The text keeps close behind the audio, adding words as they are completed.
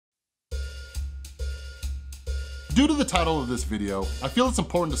Due to the title of this video, I feel it's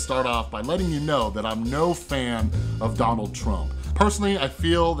important to start off by letting you know that I'm no fan of Donald Trump. Personally, I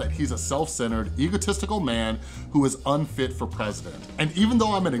feel that he's a self-centered, egotistical man who is unfit for president. And even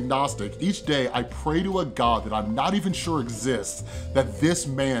though I'm an agnostic, each day I pray to a God that I'm not even sure exists that this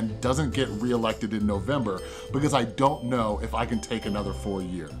man doesn't get reelected in November, because I don't know if I can take another 4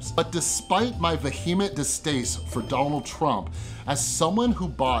 years. But despite my vehement distaste for Donald Trump, as someone who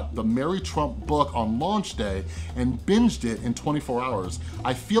bought the Mary Trump book on launch day and binged it in 24 hours,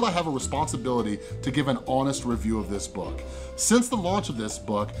 I feel I have a responsibility to give an honest review of this book. Since the launch of this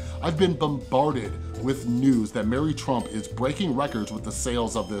book, I've been bombarded with news that Mary Trump is breaking records with the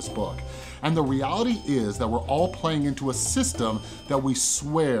sales of this book. And the reality is that we're all playing into a system that we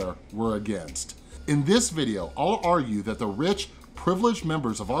swear we're against. In this video, I'll argue that the rich, privileged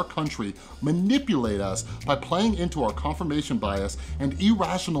members of our country manipulate us by playing into our confirmation bias and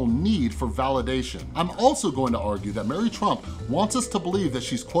irrational need for validation. I'm also going to argue that Mary Trump wants us to believe that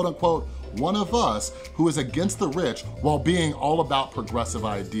she's quote unquote one of us who is against the rich while being all about progressive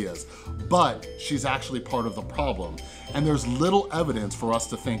ideas. But she's actually part of the problem, and there's little evidence for us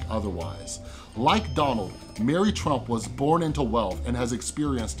to think otherwise. Like Donald, Mary Trump was born into wealth and has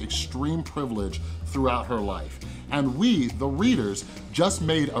experienced extreme privilege throughout her life. And we, the readers, just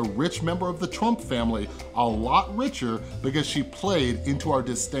made a rich member of the Trump family a lot richer because she played into our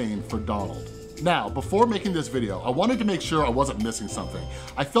disdain for Donald. Now, before making this video, I wanted to make sure I wasn't missing something.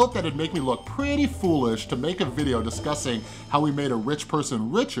 I felt that it'd make me look pretty foolish to make a video discussing how we made a rich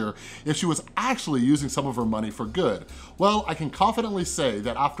person richer if she was actually using some of her money for good. Well, I can confidently say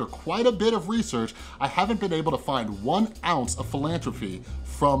that after quite a bit of research, I haven't been able to find 1 ounce of philanthropy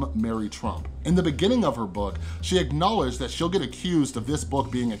from Mary Trump. In the beginning of her book, she acknowledged that she'll get accused of this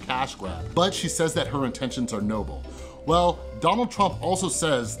book being a cash grab, but she says that her intentions are noble. Well, Donald Trump also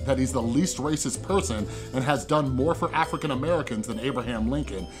says that he's the least racist person and has done more for African Americans than Abraham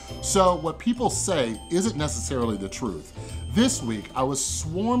Lincoln. So what people say isn't necessarily the truth. This week, I was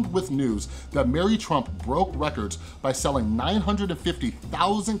swarmed with news that Mary Trump broke records by selling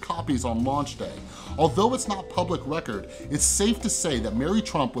 950,000 copies on launch day. Although it's not public record, it's safe to say that Mary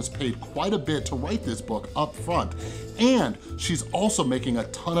Trump was paid quite a bit to write this book up front, and she's also making a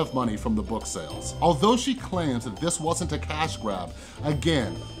ton of money from the book sales. Although she claims that this wasn't a cash grab,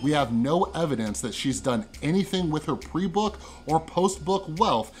 again, we have no evidence that she's done anything with her pre-book or post-book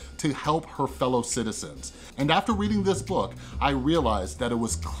wealth to help her fellow citizens. And after reading this book, I realized that it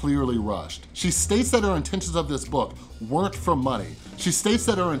was clearly rushed. She states that her intentions of this book weren't for money. She states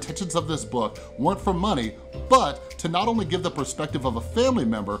that her intentions of this book weren't for money, but to not only give the perspective of a family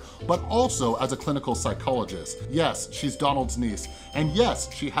member, but also as a clinical psychologist. Yes, she's Donald's niece, and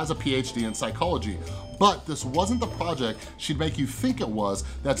yes, she has a PhD in psychology, but this wasn't the project she'd make you think it was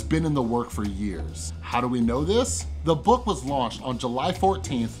that's been in the work for years. How do we know this? The book was launched on July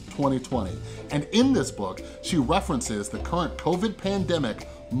 14th, 2020, and in this book, she references the current COVID pandemic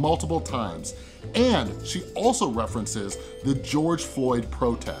multiple times. And she also references the George Floyd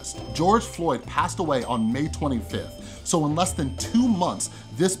protest. George Floyd passed away on May 25th. So in less than 2 months,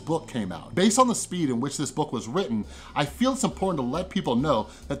 this book came out. Based on the speed in which this book was written, I feel it's important to let people know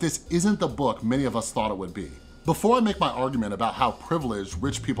that this isn't the book many of us thought it would be. Before I make my argument about how privileged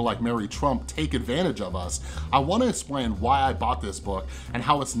rich people like Mary Trump take advantage of us, I want to explain why I bought this book and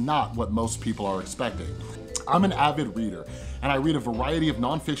how it's not what most people are expecting. I'm an avid reader, and I read a variety of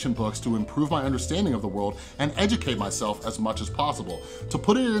nonfiction books to improve my understanding of the world and educate myself as much as possible. To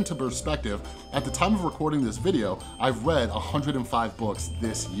put it into perspective, at the time of recording this video, I've read 105 books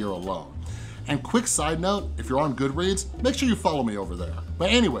this year alone. And quick side note, if you're on Goodreads, make sure you follow me over there. But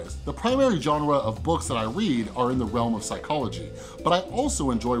anyways, the primary genre of books that I read are in the realm of psychology, but I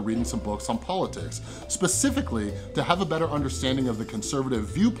also enjoy reading some books on politics. Specifically, to have a better understanding of the conservative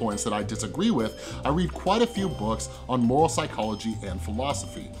viewpoints that I disagree with, I read quite a few books on moral psychology and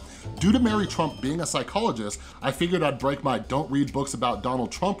philosophy. Due to Mary Trump being a psychologist, I figured I'd break my don't read books about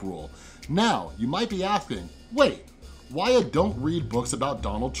Donald Trump rule. Now, you might be asking, wait, why a don't read books about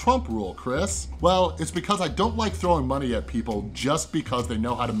Donald Trump rule, Chris? Well, it's because I don't like throwing money at people just because they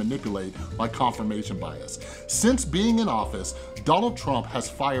know how to manipulate my confirmation bias. Since being in office, Donald Trump has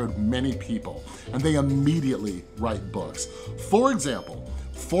fired many people, and they immediately write books. For example,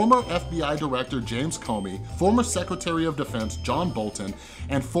 former FBI Director James Comey, former Secretary of Defense John Bolton,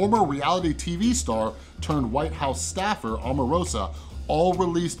 and former reality TV star turned White House staffer Omarosa all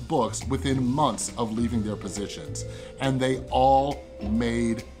released books within months of leaving their positions, and they all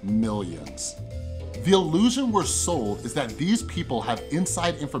made millions. The illusion we're sold is that these people have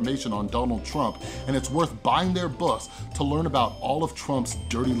inside information on Donald Trump, and it's worth buying their books to learn about all of Trump's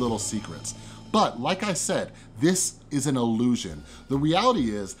dirty little secrets. But like I said, this is an illusion. The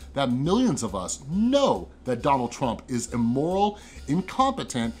reality is that millions of us know that Donald Trump is immoral,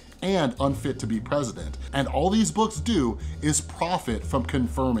 incompetent, and unfit to be president. And all these books do is profit from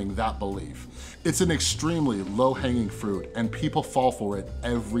confirming that belief. It's an extremely low-hanging fruit, and people fall for it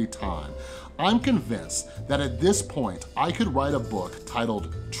every time. I'm convinced that at this point, I could write a book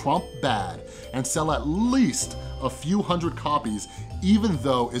titled Trump Bad and sell at least a few hundred copies, even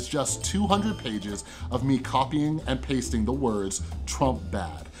though it's just 200 pages of me copying and pasting the words Trump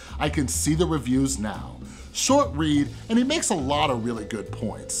Bad. I can see the reviews now. Short read, and he makes a lot of really good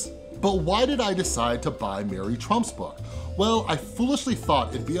points. But why did I decide to buy Mary Trump's book? Well, I foolishly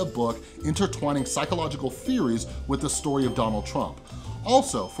thought it'd be a book intertwining psychological theories with the story of Donald Trump.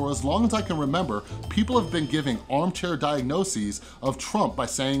 Also, for as long as I can remember, people have been giving armchair diagnoses of Trump by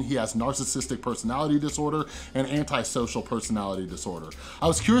saying he has narcissistic personality disorder and antisocial personality disorder. I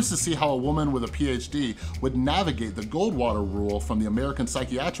was curious to see how a woman with a PhD would navigate the Goldwater rule from the American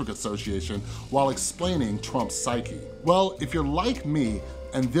Psychiatric Association while explaining Trump's psyche. Well, if you're like me,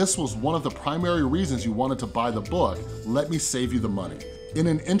 and this was one of the primary reasons you wanted to buy the book, let me save you the money. In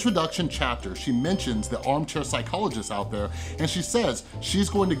an introduction chapter, she mentions the armchair psychologists out there, and she says she's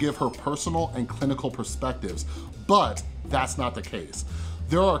going to give her personal and clinical perspectives, but that's not the case.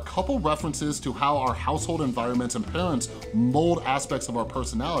 There are a couple references to how our household environments and parents mold aspects of our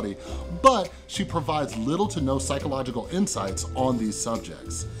personality, but she provides little to no psychological insights on these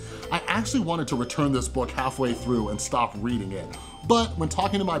subjects. I actually wanted to return this book halfway through and stop reading it, but when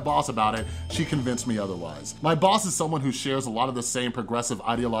talking to my boss about it, she convinced me otherwise. My boss is someone who shares a lot of the same progressive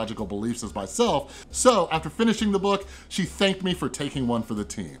ideological beliefs as myself, so after finishing the book, she thanked me for taking one for the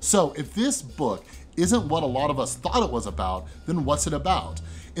team. So if this book isn't what a lot of us thought it was about, then what's it about?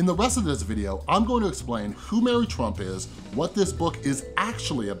 In the rest of this video, I'm going to explain who Mary Trump is, what this book is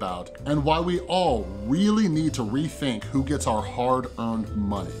actually about, and why we all really need to rethink who gets our hard-earned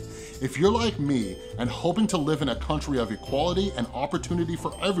money. If you're like me and hoping to live in a country of equality and opportunity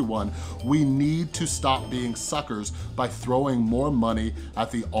for everyone, we need to stop being suckers by throwing more money at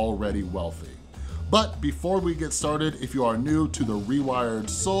the already wealthy. But before we get started, if you are new to the Rewired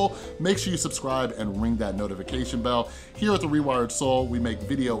Soul, make sure you subscribe and ring that notification bell. Here at the Rewired Soul, we make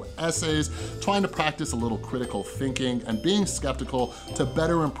video essays trying to practice a little critical thinking and being skeptical to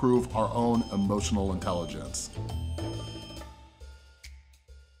better improve our own emotional intelligence.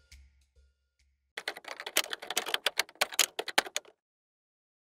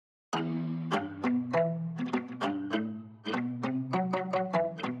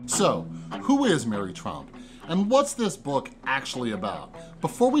 So, who is Mary Trump? And what's this book actually about?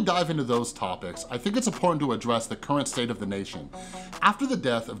 Before we dive into those topics, I think it's important to address the current state of the nation. After the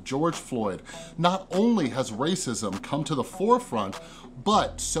death of George Floyd, not only has racism come to the forefront,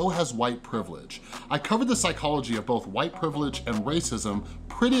 but so has white privilege. I covered the psychology of both white privilege and racism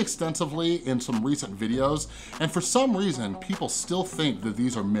pretty extensively in some recent videos, and for some reason, people still think that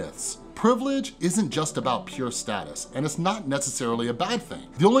these are myths. Privilege isn't just about pure status, and it's not necessarily a bad thing.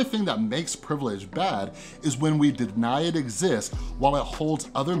 The only thing that makes privilege bad is when we deny it exists while it holds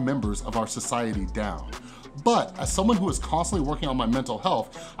other members of our society down. But as someone who is constantly working on my mental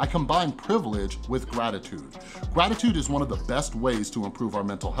health, I combine privilege with gratitude. Gratitude is one of the best ways to improve our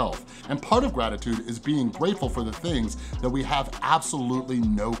mental health, and part of gratitude is being grateful for the things that we have absolutely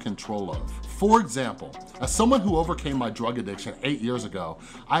no control of. For example, as someone who overcame my drug addiction 8 years ago,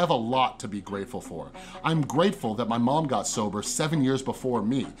 I have a lot to be grateful for. I'm grateful that my mom got sober 7 years before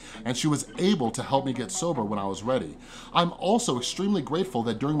me, and she was able to help me get sober when I was ready. I'm also extremely grateful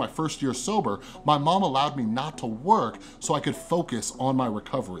that during my first year sober, my mom allowed me not to work so I could focus on my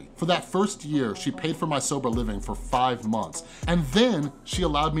recovery. For that first year, she paid for my sober living for 5 months, and then she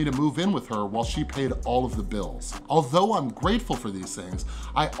allowed me to move in with her while she paid all of the bills. Although I'm grateful for these things,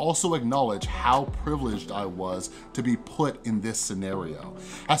 I also acknowledge how privileged I was to be put in this scenario.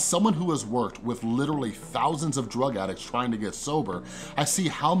 As someone who has worked with literally thousands of drug addicts trying to get sober, I see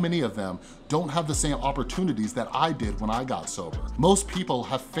how many of them don't have the same opportunities that I did when I got sober. Most people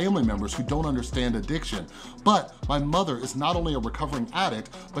have family members who don't understand addiction, but my mother is not only a recovering addict,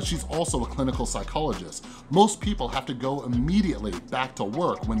 but she's also a clinical psychologist. Most people have to go immediately back to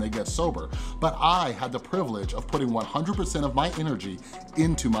work when they get sober, but I had the privilege of putting 100% of my energy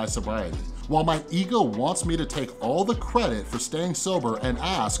into my sobriety. While my ego wants me to take all the credit for staying sober and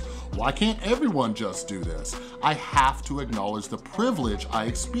ask, why can't everyone just do this? I have to acknowledge the privilege I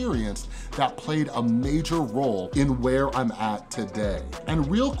experienced that played a major role in where I'm at today. And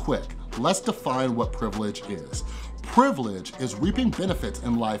real quick, let's define what privilege is. Privilege is reaping benefits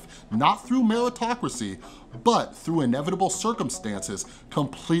in life not through meritocracy, but through inevitable circumstances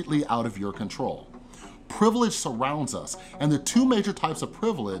completely out of your control. Privilege surrounds us, and the two major types of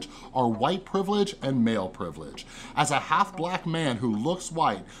privilege are white privilege and male privilege. As a half-black man who looks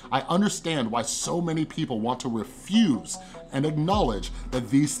white, I understand why so many people want to refuse and acknowledge that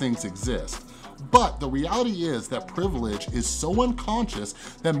these things exist. But the reality is that privilege is so unconscious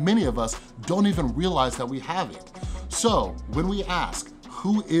that many of us don't even realize that we have it. So when we ask,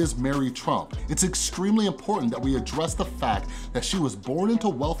 who is Mary Trump? It's extremely important that we address the fact that she was born into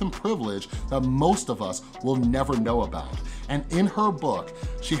wealth and privilege that most of us will never know about. And in her book,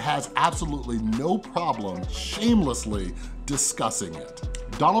 she has absolutely no problem shamelessly discussing it.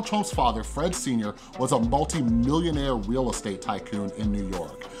 Donald Trump's father, Fred Sr., was a multi-millionaire real estate tycoon in New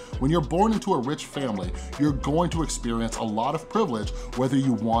York. When you're born into a rich family, you're going to experience a lot of privilege whether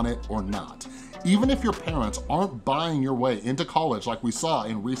you want it or not. Even if your parents aren't buying your way into college like we saw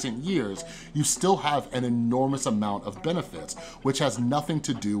in recent years, you still have an enormous amount of benefits, which has nothing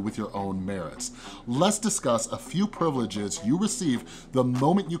to do with your own merits. Let's discuss a few privileges you receive the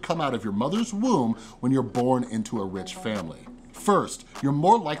moment you come out of your mother's womb when you're born into a rich family. First, you're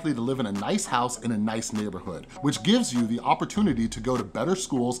more likely to live in a nice house in a nice neighborhood, which gives you the opportunity to go to better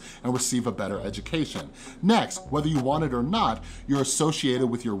schools and receive a better education. Next, whether you want it or not, you're associated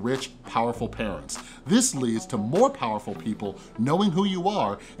with your rich, powerful parents. This leads to more powerful people knowing who you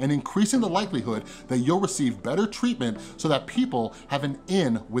are and increasing the likelihood that you'll receive better treatment so that people have an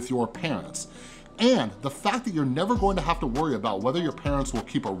in with your parents. And the fact that you're never going to have to worry about whether your parents will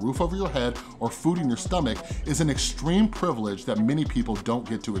keep a roof over your head or food in your stomach is an extreme privilege that many people don't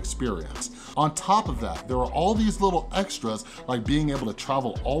get to experience. On top of that, there are all these little extras like being able to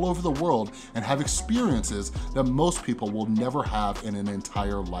travel all over the world and have experiences that most people will never have in an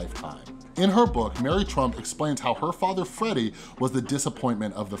entire lifetime. In her book, Mary Trump explains how her father, Freddie, was the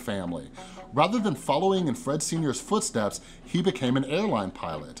disappointment of the family. Rather than following in Fred Sr.'s footsteps, he became an airline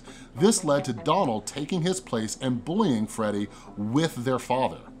pilot. This led to Donald taking his place and bullying Freddie with their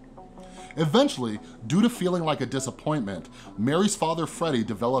father. Eventually, due to feeling like a disappointment, Mary's father, Freddie,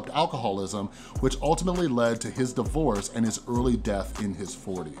 developed alcoholism, which ultimately led to his divorce and his early death in his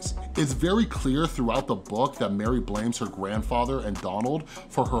 40s. It's very clear throughout the book that Mary blames her grandfather and Donald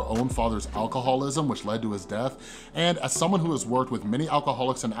for her own father's alcoholism, which led to his death. And as someone who has worked with many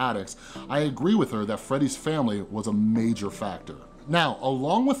alcoholics and addicts, I agree with her that Freddie's family was a major factor. Now,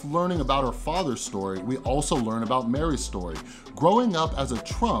 along with learning about her father's story, we also learn about Mary's story. Growing up as a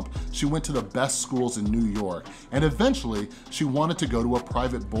Trump, she went to the best schools in New York, and eventually she wanted to go to a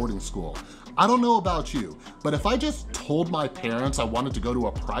private boarding school. I don't know about you, but if I just told my parents I wanted to go to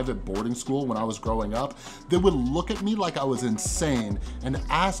a private boarding school when I was growing up, they would look at me like I was insane and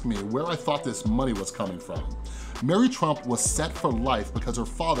ask me where I thought this money was coming from. Mary Trump was set for life because her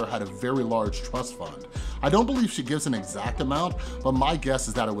father had a very large trust fund. I don't believe she gives an exact amount, but my guess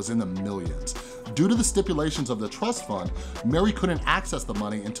is that it was in the millions. Due to the stipulations of the trust fund, Mary couldn't access the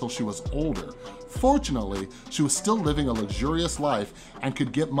money until she was older. Fortunately, she was still living a luxurious life and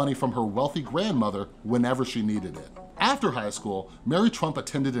could get money from her wealthy grandmother whenever she needed it. After high school, Mary Trump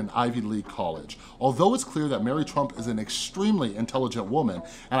attended an Ivy League college. Although it's clear that Mary Trump is an extremely intelligent woman,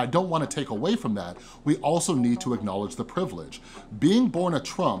 and I don't want to take away from that, we also need to acknowledge the privilege. Being born a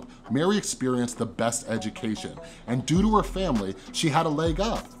Trump, Mary experienced the best education, and due to her family, she had a leg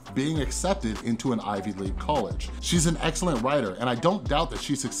up, being accepted into an Ivy League college. She's an excellent writer, and I don't doubt that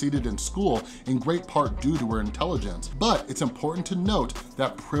she succeeded in school in great part due to her intelligence, but it's important to note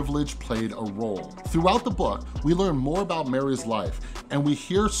that privilege played a role. Throughout the book, we learn more about Mary's life, and we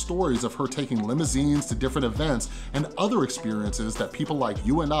hear stories of her taking limousines to different events and other experiences that people like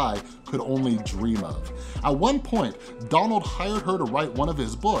you and I could only dream of. At one point, Donald hired her to write one of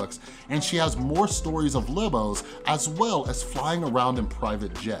his books, and she has more stories of limos as well as flying around in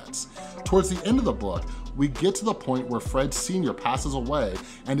private jets. Towards the end of the book, we get to the point where Fred Sr. passes away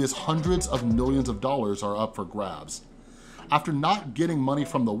and his hundreds of millions of dollars are up for grabs. After not getting money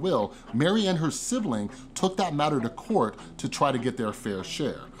from the will, Mary and her sibling took that matter to court to try to get their fair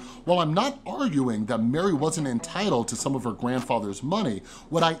share. While I'm not arguing that Mary wasn't entitled to some of her grandfather's money,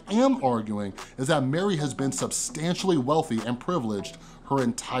 what I am arguing is that Mary has been substantially wealthy and privileged her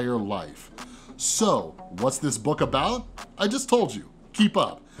entire life. So, what's this book about? I just told you. Keep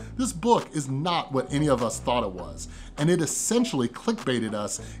up. This book is not what any of us thought it was, and it essentially clickbaited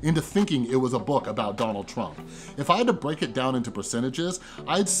us into thinking it was a book about Donald Trump. If I had to break it down into percentages,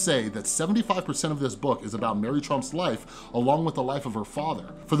 I'd say that 75% of this book is about Mary Trump's life, along with the life of her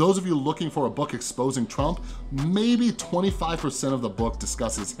father. For those of you looking for a book exposing Trump, maybe 25% of the book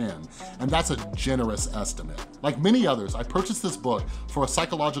discusses him, and that's a generous estimate. Like many others, I purchased this book for a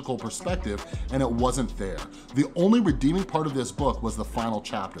psychological perspective, and it wasn't there. The only redeeming part of this book was the final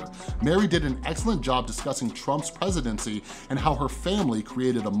chapter. Mary did an excellent job discussing Trump's presidency and how her family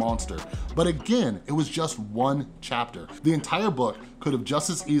created a monster. But again, it was just one chapter. The entire book could have just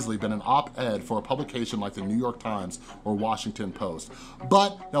as easily been an op-ed for a publication like the New York Times or Washington Post,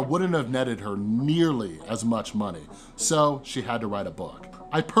 but that wouldn't have netted her nearly as much money, so she had to write a book.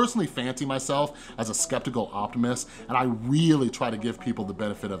 I personally fancy myself as a skeptical optimist, and I really try to give people the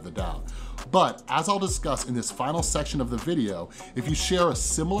benefit of the doubt. But as I'll discuss in this final section of the video, if you share a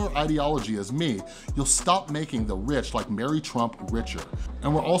similar ideology as me, you'll stop making the rich like Mary Trump richer.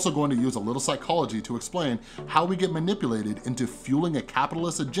 And we're also going to use a little psychology to explain how we get manipulated into fueling a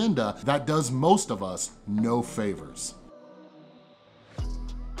capitalist agenda that does most of us no favors.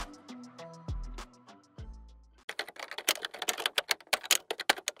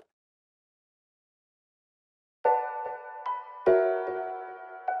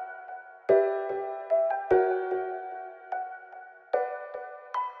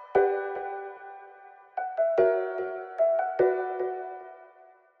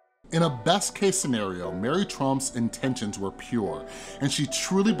 In a best case scenario, Mary Trump's intentions were pure, and she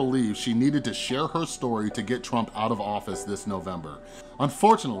truly believed she needed to share her story to get Trump out of office this November.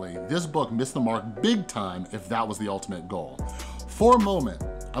 Unfortunately, this book missed the mark big time if that was the ultimate goal. For a moment,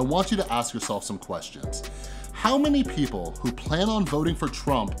 I want you to ask yourself some questions. How many people who plan on voting for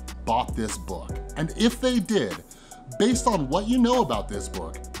Trump bought this book? And if they did, based on what you know about this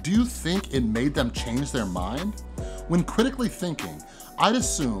book, do you think it made them change their mind? When critically thinking, I'd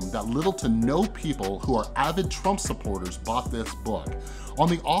assume that little to no people who are avid Trump supporters bought this book. On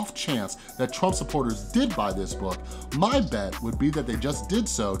the off chance that Trump supporters did buy this book, my bet would be that they just did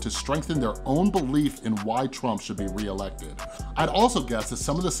so to strengthen their own belief in why Trump should be reelected. I'd also guess that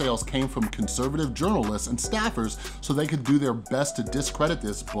some of the sales came from conservative journalists and staffers so they could do their best to discredit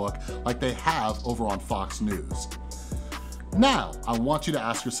this book like they have over on Fox News. Now, I want you to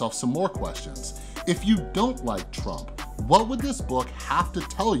ask yourself some more questions. If you don't like Trump, what would this book have to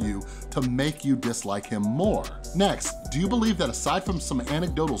tell you to make you dislike him more? Next, do you believe that aside from some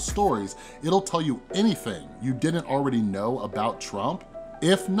anecdotal stories, it'll tell you anything you didn't already know about Trump?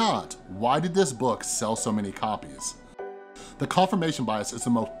 If not, why did this book sell so many copies? The confirmation bias is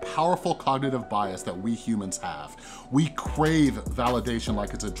the most powerful cognitive bias that we humans have. We crave validation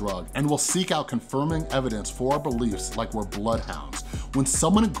like it's a drug, and we'll seek out confirming evidence for our beliefs like we're bloodhounds. When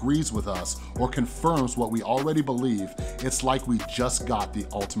someone agrees with us or confirms what we already believe, it's like we just got the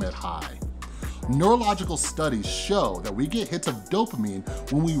ultimate high. Neurological studies show that we get hits of dopamine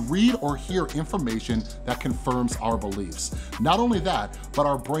when we read or hear information that confirms our beliefs. Not only that, but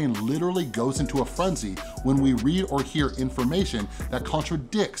our brain literally goes into a frenzy when we read or hear information that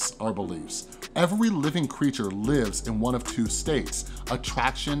contradicts our beliefs. Every living creature lives in one of two states,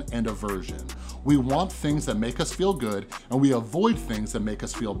 attraction and aversion. We want things that make us feel good, and we avoid things that make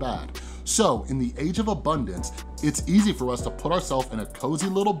us feel bad. So in the age of abundance, it's easy for us to put ourselves in a cozy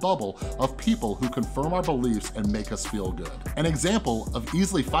little bubble of people who confirm our beliefs and make us feel good. An example of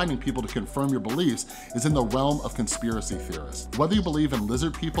easily finding people to confirm your beliefs is in the realm of conspiracy theorists. Whether you believe in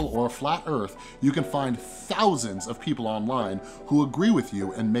lizard people or a flat earth, you can find thousands of people online who agree with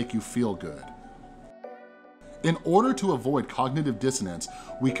you and make you feel good. In order to avoid cognitive dissonance,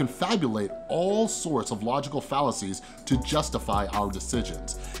 we confabulate all sorts of logical fallacies to justify our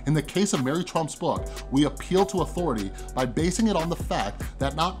decisions. In the case of Mary Trump's book, we appeal to authority by basing it on the fact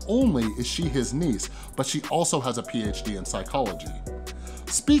that not only is she his niece, but she also has a PhD in psychology.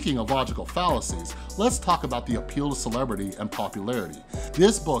 Speaking of logical fallacies, let's talk about the appeal to celebrity and popularity.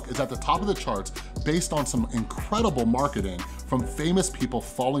 This book is at the top of the charts based on some incredible marketing from famous people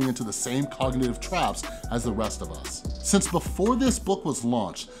falling into the same cognitive traps as the rest of us. Since before this book was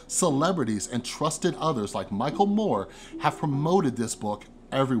launched, celebrities and trusted others like Michael Moore have promoted this book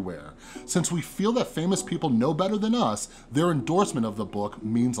everywhere. Since we feel that famous people know better than us, their endorsement of the book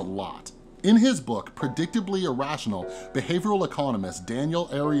means a lot. In his book, Predictably Irrational, behavioral economist Daniel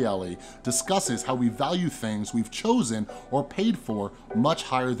Ariely discusses how we value things we've chosen or paid for much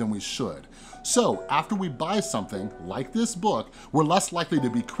higher than we should. So after we buy something, like this book, we're less likely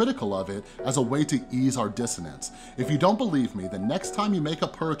to be critical of it as a way to ease our dissonance. If you don't believe me, the next time you make a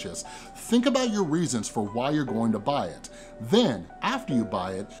purchase, think about your reasons for why you're going to buy it. Then, after you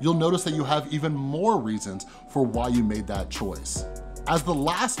buy it, you'll notice that you have even more reasons for why you made that choice. As the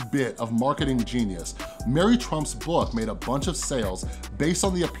last bit of marketing genius, Mary Trump's book made a bunch of sales based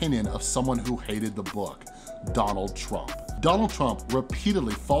on the opinion of someone who hated the book, Donald Trump. Donald Trump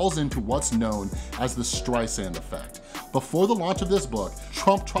repeatedly falls into what's known as the Streisand effect. Before the launch of this book,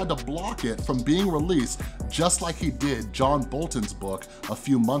 Trump tried to block it from being released just like he did John Bolton's book a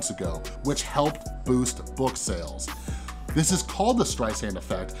few months ago, which helped boost book sales. This is called the Streisand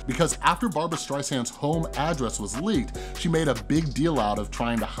effect because after Barbra Streisand's home address was leaked, she made a big deal out of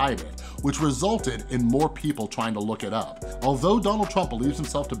trying to hide it, which resulted in more people trying to look it up. Although Donald Trump believes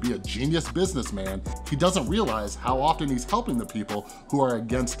himself to be a genius businessman, he doesn't realize how often he's helping the people who are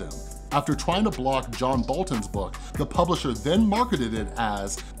against him. After trying to block John Bolton's book, the publisher then marketed it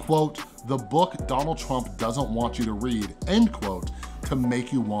as, quote, the book Donald Trump doesn't want you to read, end quote, to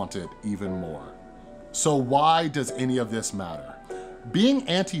make you want it even more. So why does any of this matter? Being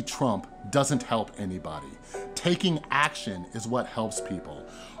anti-Trump doesn't help anybody. Taking action is what helps people.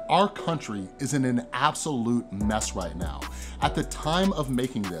 Our country is in an absolute mess right now. At the time of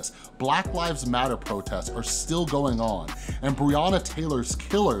making this, Black Lives Matter protests are still going on, and Breonna Taylor's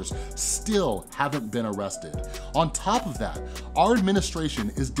killers still haven't been arrested. On top of that, our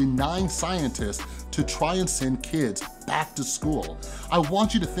administration is denying scientists to try and send kids back to school. I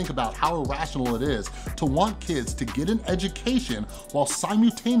want you to think about how irrational it is to want kids to get an education while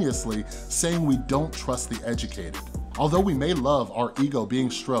simultaneously saying we don't trust the educated. Although we may love our ego being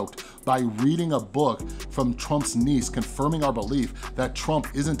stroked by reading a book from Trump's niece confirming our belief that Trump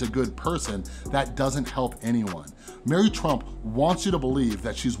isn't a good person, that doesn't help anyone. Mary Trump wants you to believe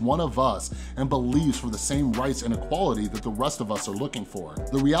that she's one of us and believes for the same rights and equality that the rest of us are looking for.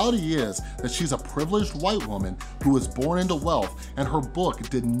 The reality is that she's a privileged white woman who was born into wealth, and her book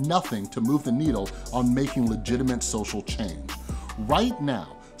did nothing to move the needle on making legitimate social change. Right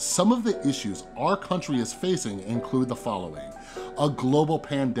now, some of the issues our country is facing include the following: a global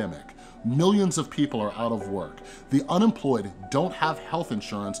pandemic. Millions of people are out of work. The unemployed don't have health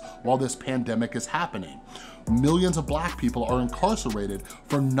insurance while this pandemic is happening. Millions of Black people are incarcerated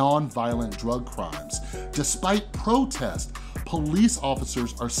for non-violent drug crimes. Despite protests, police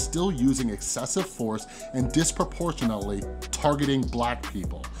officers are still using excessive force and disproportionately targeting Black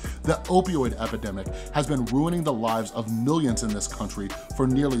people. The opioid epidemic has been ruining the lives of millions in this country for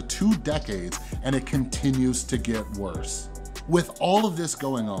nearly 2 decades, and it continues to get worse. With all of this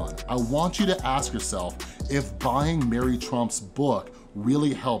going on, I want you to ask yourself if buying Mary Trump's book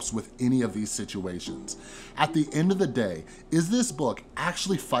really helps with any of these situations. At the end of the day, is this book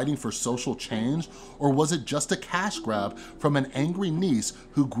actually fighting for social change, or was it just a cash grab from an angry niece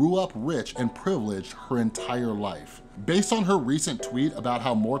who grew up rich and privileged her entire life? Based on her recent tweet about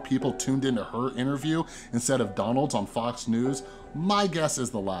how more people tuned into her interview instead of Donald's on Fox News, my guess is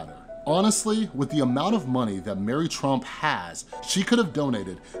the latter. Honestly, with the amount of money that Mary Trump has, she could have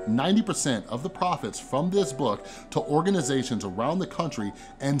donated 90% of the profits from this book to organizations around the country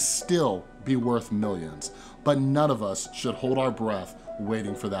and still be worth millions. But none of us should hold our breath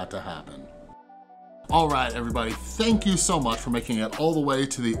waiting for that to happen. All right, everybody, thank you so much for making it all the way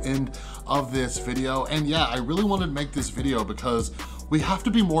to the end of this video. And yeah, I really wanted to make this video because we have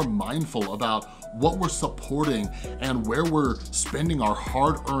to be more mindful about what we're supporting and where we're spending our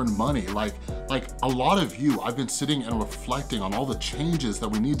hard-earned money. Like a lot of you, I've been sitting and reflecting on all the changes that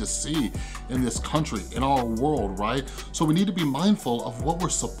we need to see in this country, in our world, right? So we need to be mindful of what we're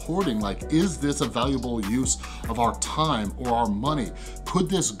supporting. Like, is this a valuable use of our time or our money? Could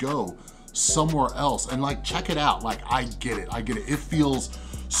this go somewhere else? And like, check it out. Like, I get it. It feels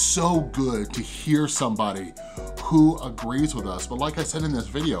so good to hear somebody who agrees with us. But like I said in this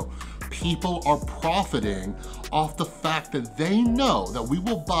video, people are profiting off the fact that they know that we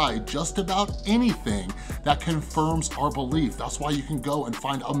will buy just about anything that confirms our belief. That's why you can go and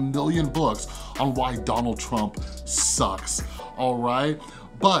find a million books on why Donald Trump sucks, all right?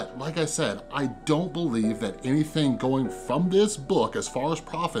 But like I said, I don't believe that anything going from this book as far as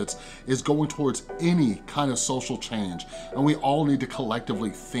profits is going towards any kind of social change. And we all need to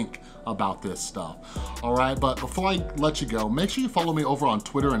collectively think about this stuff, all right? But before I let you go, make sure you follow me over on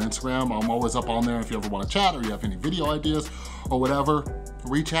Twitter and Instagram. I'm always up on there if you ever wanna chat or you have any video ideas or whatever,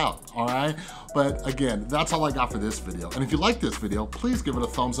 reach out, all right? But again, that's all I got for this video. And if you like this video, please give it a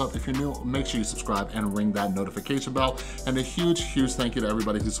thumbs up. If you're new, make sure you subscribe and ring that notification bell. And a huge, huge thank you to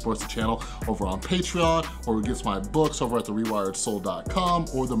everybody who supports the channel over on Patreon, or who gets my books over at therewiredsoul.com,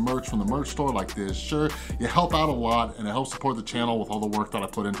 or the merch from the merch store like this shirt. You help out a lot, and it helps support the channel with all the work that I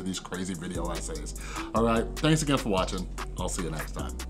put into these crazy video essays. All right, thanks again for watching. I'll see you next time.